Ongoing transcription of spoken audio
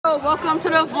welcome to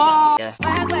the vlog. Yeah.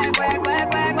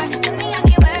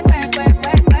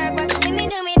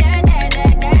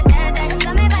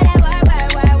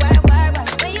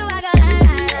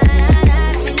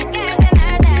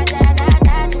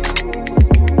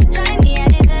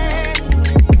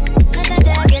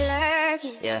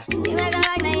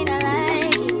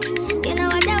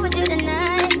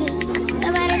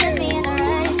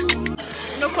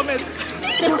 No comments.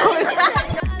 No comments.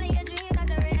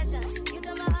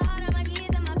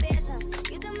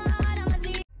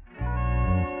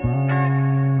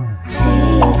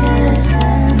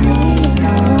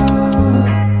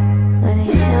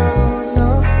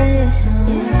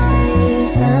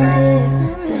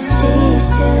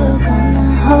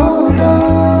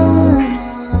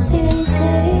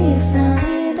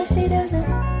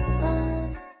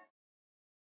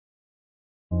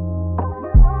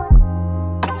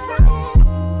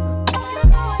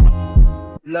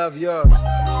 Love yours.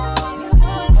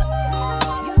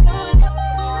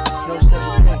 No such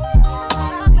thing.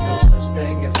 No such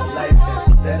thing as a life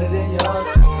that's better than yours.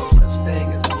 No such thing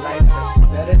as a life that's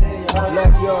better than yours.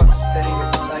 Love yours. No such thing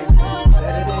as a life that's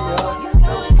better than yours.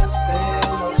 No such thing.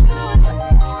 No such thing.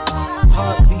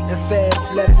 Heart beating fast,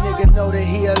 let a nigga know that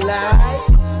he alive.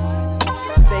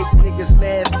 Fake niggas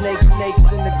mad, snakes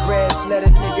in the grass, let a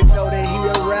nigga know that he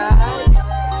arrived.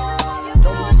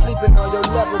 Don't be sleeping on your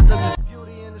level, cause it's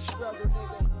struggle,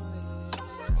 nigga.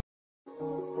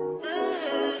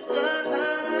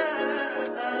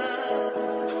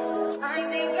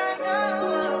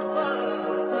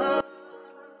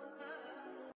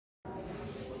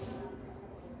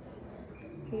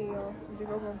 Hey y'all, it's your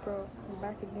girl Pro. I'm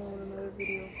back again with another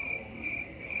video.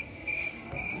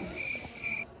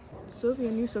 So if you're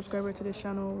a new subscriber to this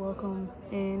channel, welcome.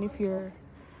 And if you're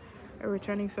a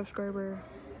returning subscriber,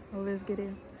 well, let's get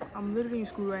it. I'm literally in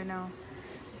school right now.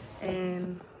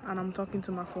 And I'm talking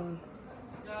to my phone.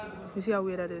 You see how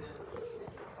weird that is?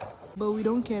 But we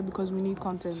don't care because we need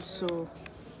content, so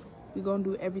we're gonna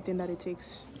do everything that it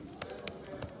takes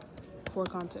for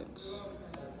content.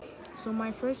 So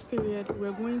my first period,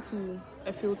 we're going to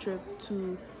a field trip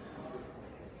to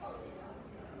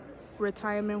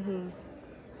retirement home.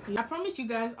 I promise you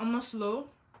guys, I'm not slow.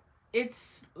 It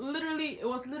was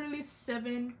literally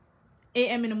 7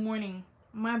 a.m. in the morning.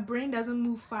 My brain doesn't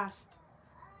move fast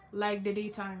like the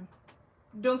daytime.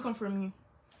 Don't come for me.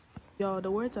 Yo,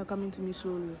 the words are coming to me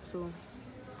slowly, so.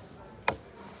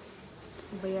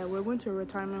 But yeah, we're going to a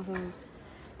retirement home,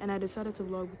 and I decided to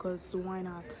vlog because why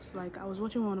not? Like, I was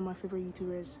watching one of my favorite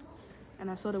YouTubers, and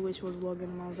I saw the way she was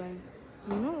vlogging, and I was like,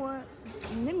 you know what?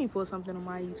 Let me post something on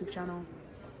my YouTube channel.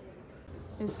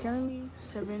 It's currently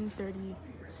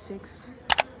 7:36,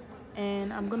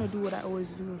 and I'm gonna do what I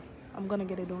always do. I'm gonna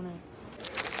get a donut.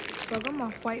 So I got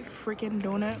my white freaking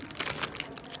donut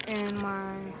and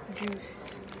my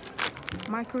juice.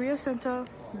 My career center,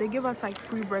 they give us like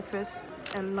free breakfast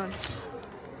and lunch.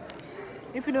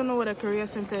 If you don't know what a career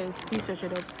center is, please search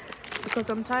it up, because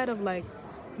I'm tired of like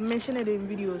mentioning it in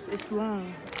videos. It's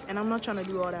long and I'm not trying to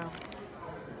do all that.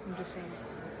 I'm just saying.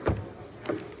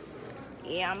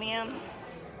 Yeah, man.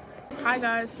 Hi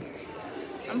guys,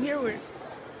 I'm here with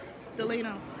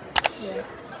Delana. Yeah.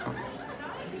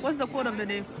 What's the quote of the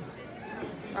day?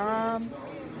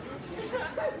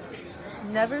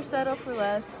 Never settle for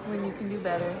less when you can do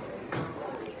better.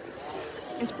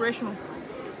 Inspirational.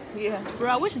 Yeah. Bro,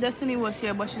 I wish Destiny was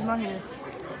here, but she's not here.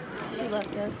 She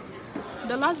left us.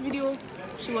 The last video,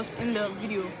 she was in the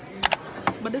video,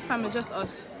 but this time it's just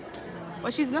us.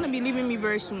 But she's gonna be leaving me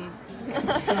very soon.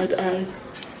 Side eye.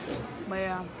 But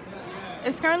yeah,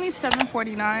 it's currently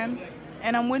 7:49,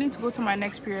 and I'm waiting to go to my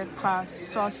next period class.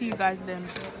 So I'll see you guys then.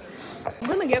 I'm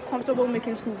gonna get comfortable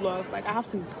making school vlogs. Like, I have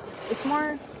to. It's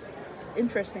more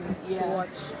interesting to watch.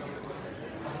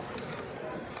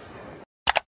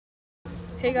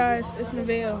 Hey guys, it's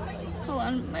Nevaeh. Hold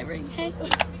on, my ring. Hey.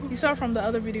 You saw from the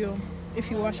other video, if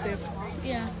you watched it.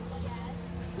 Yeah.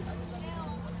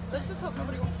 Let's just hope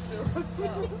nobody wants to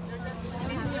do.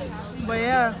 But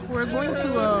yeah, we're going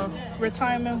to a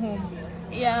retirement home.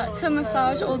 Yeah, to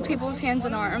massage old people's hands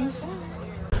and arms.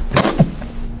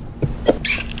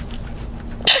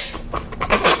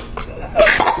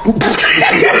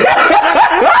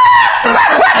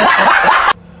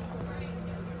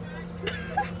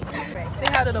 Say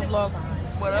hi to the vlog.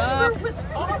 What up?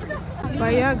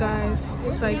 But yeah, guys,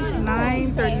 it's like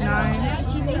 9:39.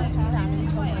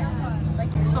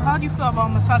 So how do you feel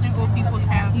about massaging old people's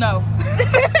hands? No.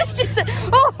 She said,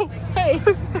 oh, hey.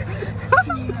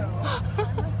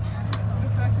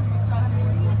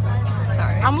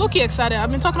 Sorry. I'm low-key excited. I've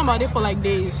been talking about it for like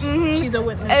days. She's a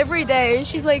witness. Every day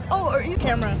she's like, oh, are you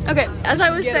Camera. okay? As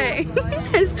I was saying,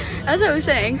 as I was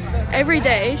saying, every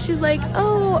day she's like,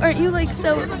 oh, aren't you like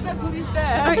so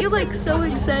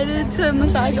excited to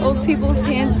massage old people's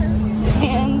hands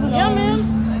and arms?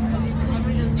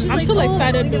 She's I'm like, still oh,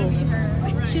 excited though.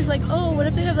 She's like, oh, what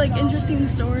if they have like interesting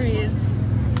stories?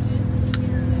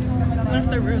 What if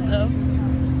they're rude though?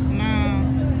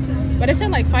 Nah. But I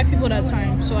said like 5 people at a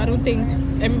time, so I don't think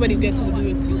everybody gets to do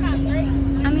it.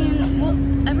 I mean, well,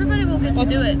 everybody will get to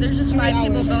do it. There's just 5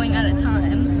 people going at a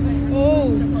time.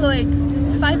 Oh. So like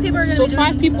 5 people are gonna So be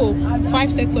doing 5 people,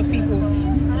 5 sets of people.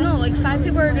 No, like 5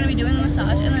 people are gonna be doing the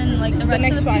massage, and then like the rest The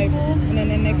next of the 5, people. and then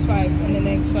the next 5, and the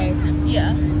next 5.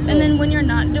 Yeah. And then when you're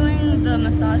not doing the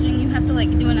massaging, you have to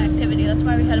like do an activity. That's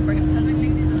why we had to bring a pencil.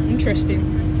 Interesting.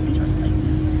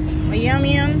 Interesting. But yeah,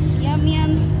 man. Yeah,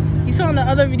 man. You saw in the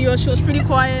other video, she was pretty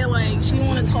quiet, like she didn't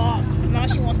want to talk. Now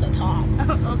she wants to talk.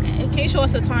 Okay. Can you show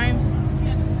us the time?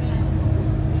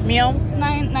 Meow.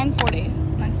 9:40.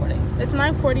 9:40. It's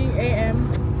 9:40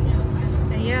 a.m.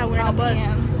 And yeah, we're in a bus.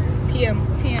 PM.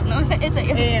 PM. No, it's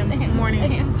a.m. AM. Morning.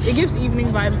 AM. It gives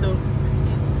evening vibes though.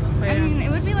 But I yeah. mean, it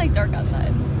would be like dark outside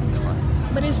if it was.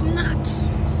 But it's not.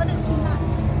 But it's not.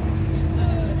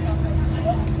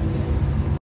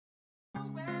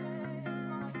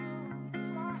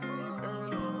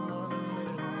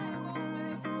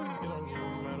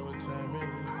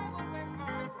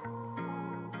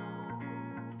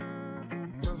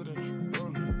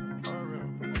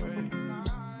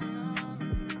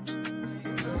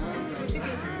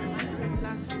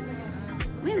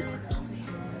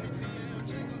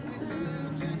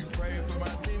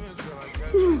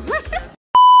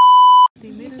 They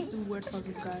made us do word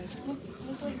puzzles, guys.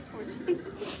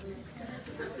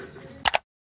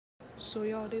 So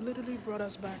y'all, they literally brought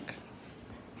us back,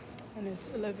 and it's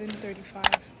 11:35.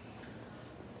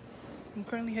 I'm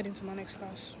currently heading to my next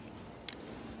class.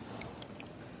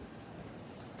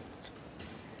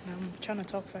 And I'm trying to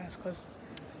talk fast because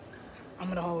I'm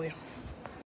in the hallway.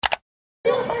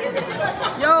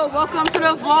 Yo, welcome to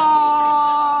the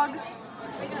vlog.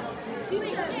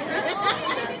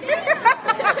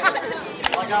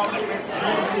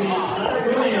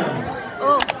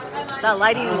 Oh, that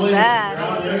lighting is bad.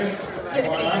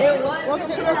 Welcome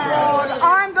to the vlog.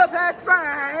 I'm the best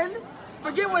friend.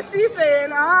 Forget what she's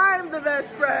saying. I'm the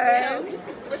best friend.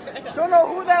 Don't know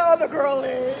who that other girl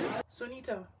is.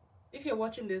 Sonita, if you're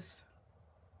watching this,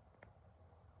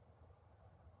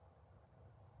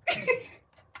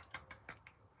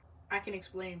 I can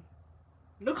explain.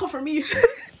 Don't come for me.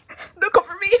 Don't come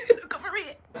for me. Don't come for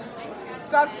me.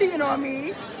 Stop cheating on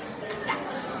me.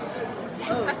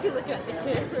 How's she looking at the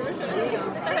camera?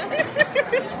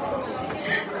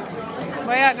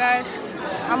 But yeah, guys,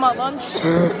 I'm at lunch.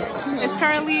 It's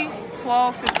currently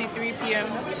 12:53 p.m.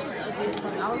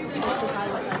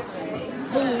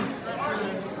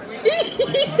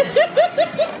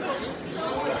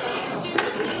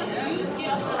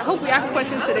 I hope we ask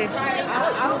questions today.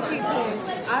 I would be pissed.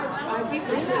 I'd be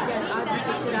for sure, yes. I'd beat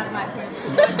the shit out of my parents.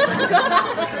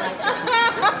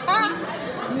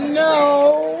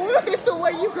 No, it's the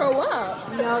way you grow up.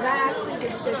 No, that actually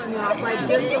just pissed me off. Like,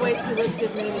 just the way she looks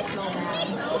just made me so mad.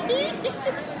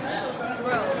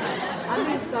 Bro, I'm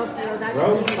being so real. That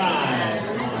Row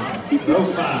 5. Row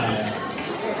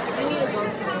 5. She need to go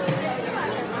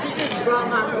somewhere. She just brought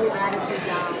my whole attitude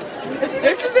down.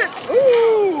 This is it.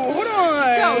 Ooh, hold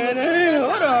on.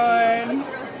 Hold on.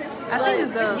 I think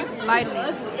it's the lighting.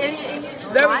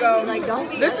 There we go. Like, don't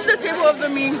be. This is the table of the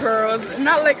mean girls,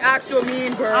 not like actual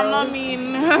mean girls. I'm not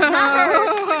mean.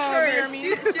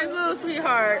 She's a little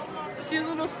sweetheart. She's a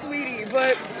little sweetie,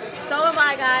 but So am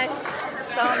I, guys.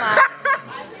 So am I.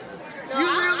 you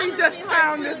literally just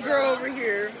clowned this girl over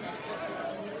here.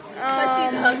 But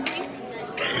she's ugly.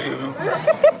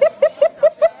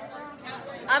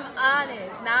 I'm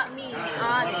honest, not me.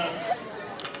 Honest.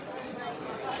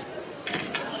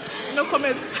 No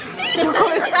comments. No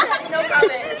comment.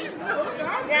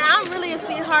 Yeah, I'm really a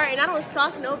sweetheart, and I don't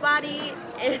stalk nobody.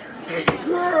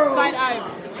 Side eye.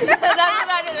 That's what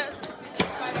I did.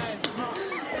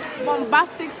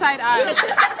 Bombastic side eye.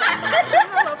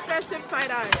 Offensive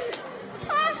side eye.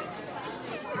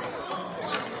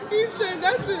 He said,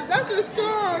 that's a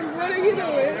strong. What are you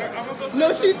doing?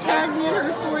 No, she tagged me in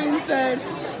her story and said,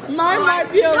 mine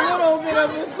might be a little bit of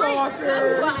a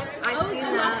stalker. I seen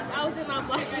that. I was in my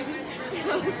block.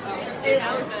 And I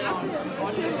was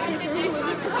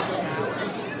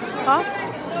Huh?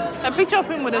 A picture of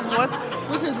him with his what?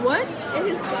 With his what? in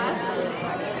his glasses.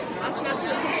 I snapped a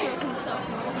picture of himself.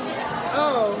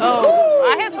 Oh,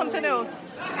 I had something else. So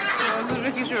I was just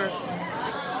making sure.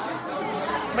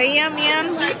 But yeah, man.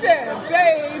 She said,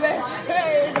 baby,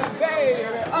 baby, baby.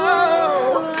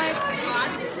 Oh.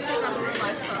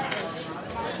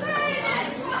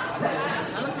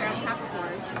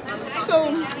 So,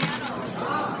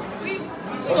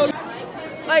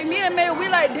 like me and May, we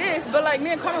like this, but like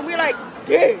me and Carmen, we like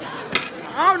this.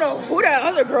 I don't know who that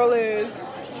other girl is,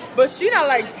 but she not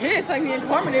like this like me and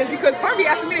Carmen is, because Carmen be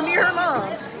asking me to meet her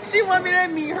mom. She want me to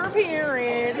meet her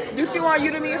parents. Do she want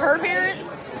you to meet her parents?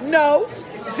 No.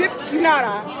 Zip,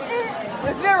 nada.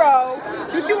 Zero.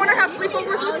 Do she want to have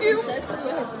sleepovers with you?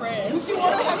 Do she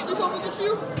want to have sleepovers with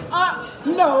you?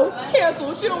 No.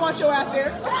 Cancel. She don't want your ass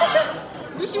there.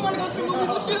 Do she want to go to the movies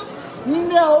with you?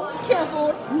 No.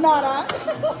 Cancel. Nada.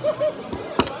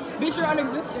 Bitch, you're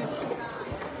non-existent.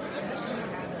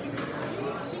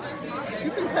 You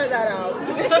can cut that out.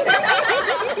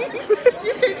 You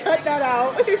can cut that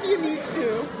out if you need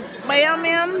to. But yeah,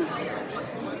 man.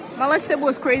 My lunch table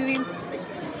was crazy. You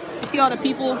see all the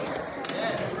people.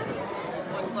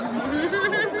 I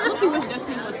hope you wish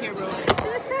Destiny was here, bro.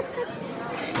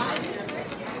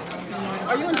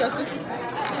 Are you in Justice?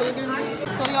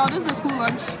 So y'all, this is the school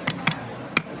lunch.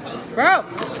 Bro.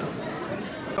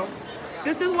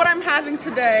 This is what I'm having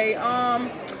today. I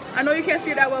know you can't see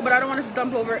it that well, but I don't want it to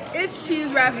dump over. It's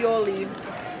cheese ravioli.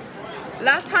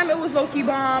 Last time it was low-key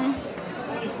bomb.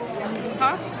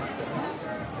 Huh?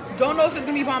 Don't know if it's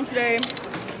gonna be bomb today.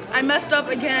 I messed up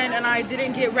again and I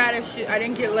didn't get radish. I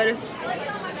didn't get lettuce.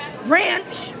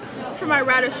 Ranch for my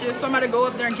radishes, so I'm gonna go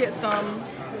up there and get some.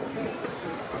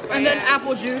 And then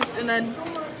apple juice, and then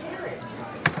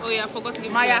Oh yeah, I forgot to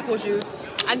get my apple juice.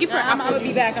 I give her I'm apple gonna be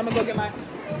juice. back. I'm gonna go get my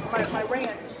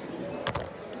ranch.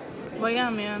 But yeah,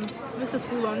 man, this is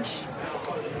school lunch.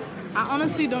 I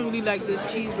honestly don't really like this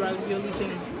cheese ravioli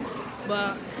thing,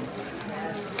 but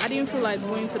I didn't feel like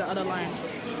going to the other line,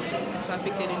 so I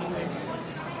picked it anyways.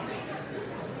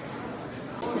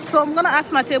 So I'm gonna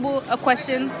ask my table a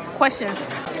questions.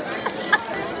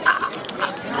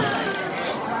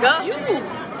 Go. You.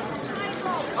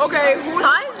 Okay.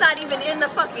 Ty's not even in the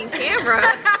fucking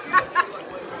camera.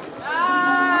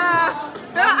 I'm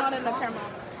not in the camera.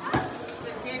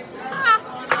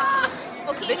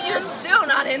 Okay, but you're still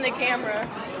not in the camera.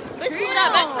 Look who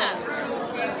that backpack.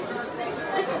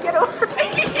 Just get over.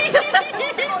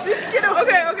 Just get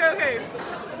over. Okay.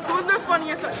 Who's the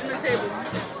funniest in the table?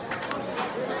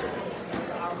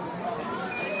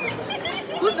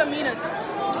 Who's the meanest?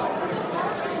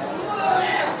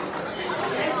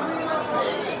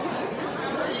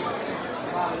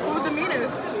 Who's the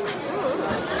meanest?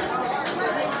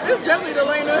 It's definitely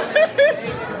Delana.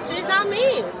 She's not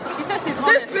mean. She says she's This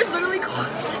honest. bitch literally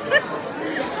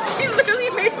he literally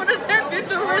made fun of that bitch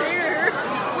over here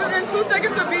within 2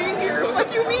 seconds of being here.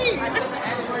 What you mean?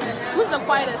 Who's the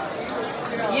quietest?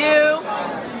 You.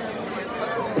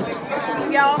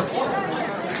 Y'all.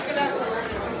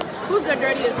 Who's the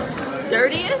dirtiest?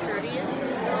 Dirtiest?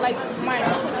 Like mine.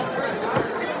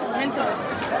 Mentally.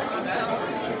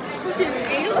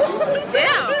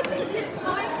 Yeah.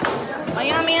 Oh,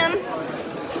 yeah, man.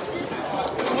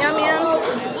 Yeah, man.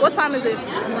 What time is it?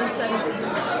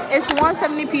 1:70. It's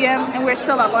 1:70 p.m. and we're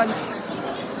still at lunch.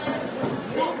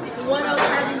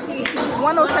 10:17.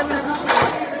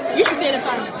 1:07. You should say the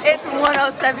time. It's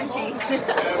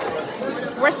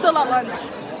 10:17. We're still at lunch.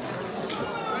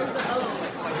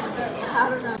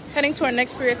 Heading to our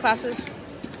next period classes.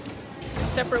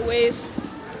 Separate ways.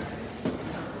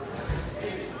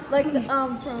 Like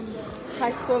from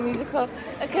High School Musical.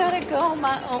 I gotta go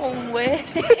my own way.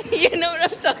 You know what I'm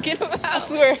talking about? I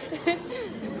swear.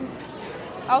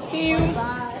 I'll see you.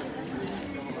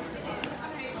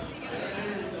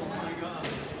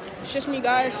 It's just me,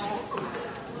 guys.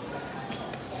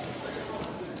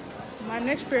 My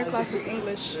next period class is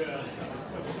English.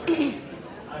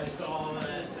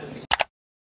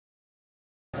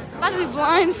 About to be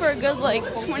blind for a good like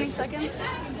 20 seconds,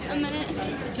 a minute.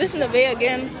 This is Nevaeh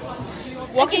again.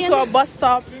 Walking to our bus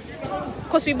stop.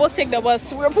 Because we both take the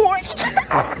bus. We're bored.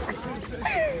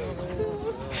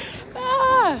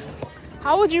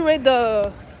 How would you rate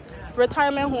the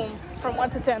retirement home from 1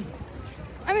 to 10?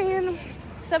 I mean,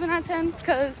 7 out of 10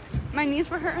 because my knees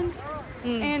were hurting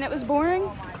and it was boring.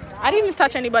 I didn't even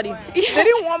touch anybody. They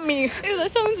didn't want me. Ew,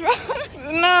 that sounds wrong.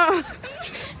 No.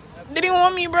 They didn't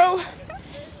want me, bro.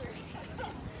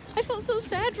 I felt so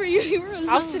sad for you. You were alone.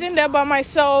 I was sitting there by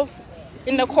myself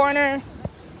in the corner.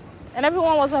 And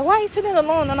everyone was like, why are you sitting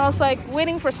alone? And I was like,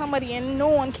 waiting for somebody and no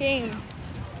one came.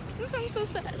 That sounds so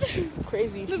sad.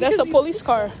 Crazy. No, That's a because you- police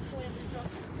car.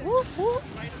 Whoop, whoop.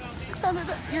 Sounded,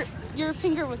 your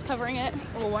finger was covering it.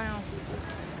 Oh, wow.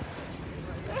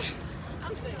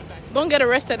 Don't get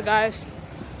arrested, guys.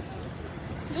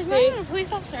 There's not stay even a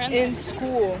police officer in there. in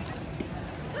school.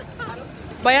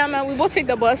 But yeah, man, we both take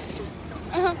the bus.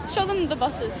 Show them the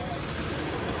buses.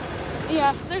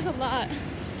 Yeah, there's a lot.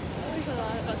 There's a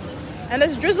lot of buses. And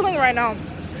it's drizzling right now.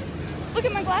 Look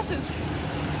at my glasses.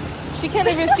 She can't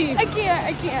even see. I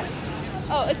can't.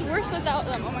 Oh, it's worse without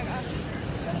them. Oh my gosh.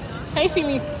 Can you see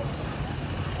me?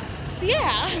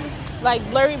 Yeah. Like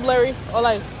blurry, or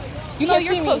like you No, can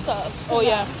you're see close me. up. So Oh no.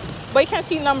 yeah, but you can't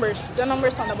see numbers. The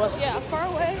numbers on the bus. Yeah, far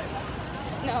away.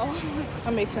 No.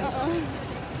 That makes sense.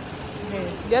 Yeah.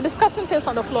 There are disgusting things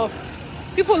on the floor.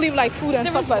 People leave like food and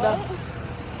There stuff was like what?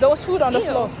 that. There was food on the Ew.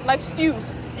 floor, like stew.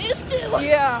 It's stew.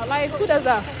 Yeah, like who does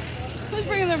that? Who's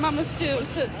bringing their mama stew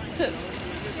to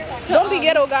Don't be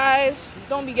ghetto, guys.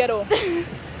 Don't be ghetto.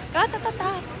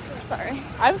 Ra-ta-ta-ta. Sorry.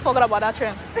 I even forgot about that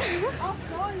trend.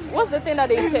 What's the thing that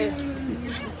they say?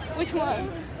 Which one?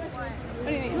 What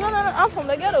do you mean? No, I'm from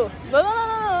the ghetto.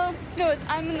 No. No, it's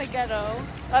I'm in the ghetto.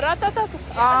 Ratatata.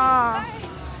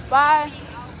 Bye.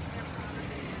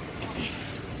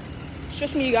 It's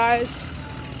just me, guys.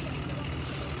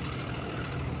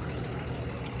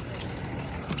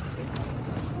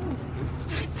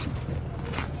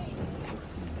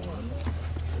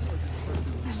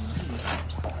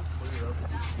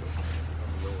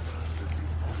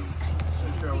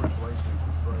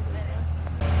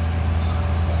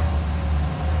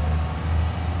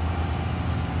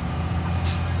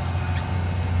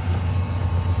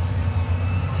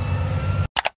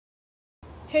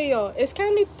 Hey y'all, it's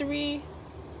currently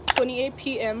 3:28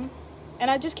 p.m. and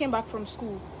I just came back from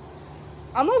school.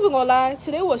 I'm not even gonna lie,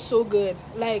 today was so good.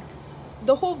 Like,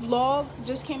 the whole vlog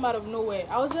just came out of nowhere.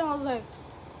 I was like,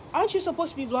 aren't you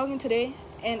supposed to be vlogging today?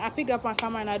 And I picked up my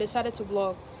camera and I decided to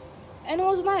vlog. And it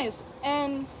was nice.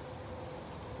 And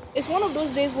it's one of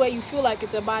those days where you feel like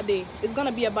it's a bad day. It's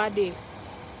gonna be a bad day.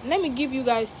 Let me give you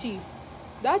guys tea.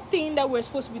 That thing that we're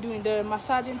supposed to be doing, the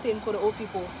massaging thing for the old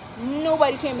people,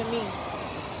 nobody came to me.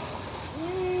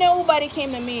 Nobody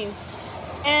came to me.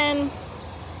 And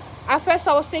at first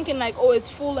I was thinking like, oh,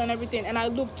 it's full and everything, and I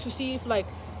looked to see if like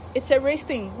it's a race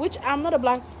thing, which I'm not a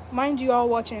black, mind you all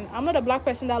watching, I'm not a black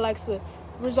person that likes to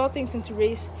result things into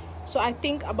race. So I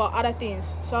think about other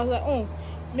things. So I was like, oh,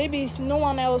 maybe it's no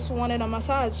one else wanted a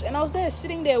massage. And I was there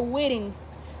sitting there waiting,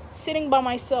 sitting by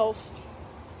myself,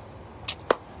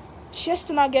 just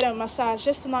to not get a massage,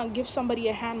 just to not give somebody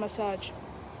a hand massage.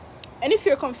 And if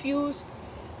you're confused,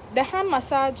 the hand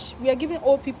massage, we are giving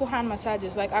old people hand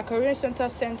massages. Like, our career center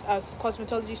sent us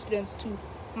cosmetology students to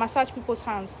massage people's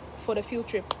hands for the field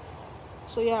trip.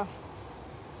 So yeah,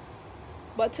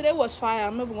 but today was fire.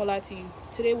 I'm not even gonna lie to you,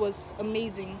 today was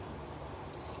amazing.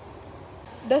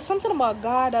 There's something about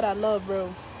God that I love,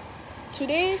 bro.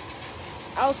 Today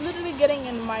I was literally getting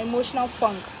in my emotional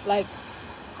funk. Like,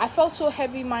 I felt so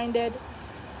heavy-minded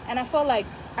and I felt like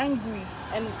angry.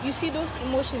 And you see those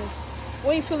emotions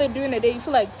when you feel it during the day, you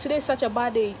feel like today's such a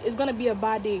bad day, it's gonna be a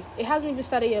bad day. It hasn't even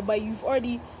started yet, but you've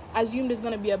already assumed it's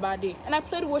gonna be a bad day. And I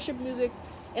played worship music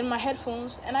in my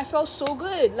headphones and I felt so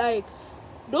good. Like,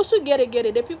 those who get it.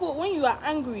 The people, when you are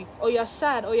angry or you're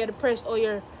sad or you're depressed or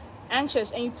you're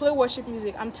anxious and you play worship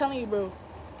music, I'm telling you, bro,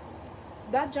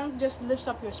 that junk just lifts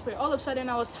up your spirit. All of a sudden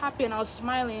I was happy and I was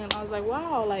smiling and I was like,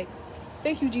 wow, like,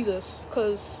 thank you, Jesus,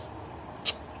 because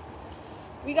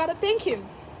we gotta thank him.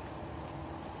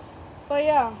 But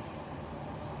yeah,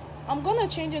 I'm gonna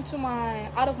change into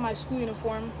my out of my school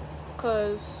uniform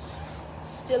because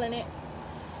still in it,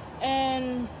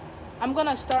 and I'm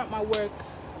gonna start my work.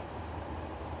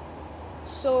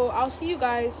 So I'll see you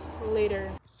guys later.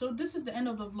 So this is the end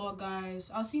of the vlog, guys.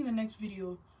 I'll see you in the next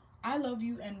video. I love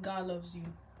you and God loves you.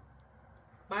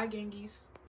 Bye, gangies.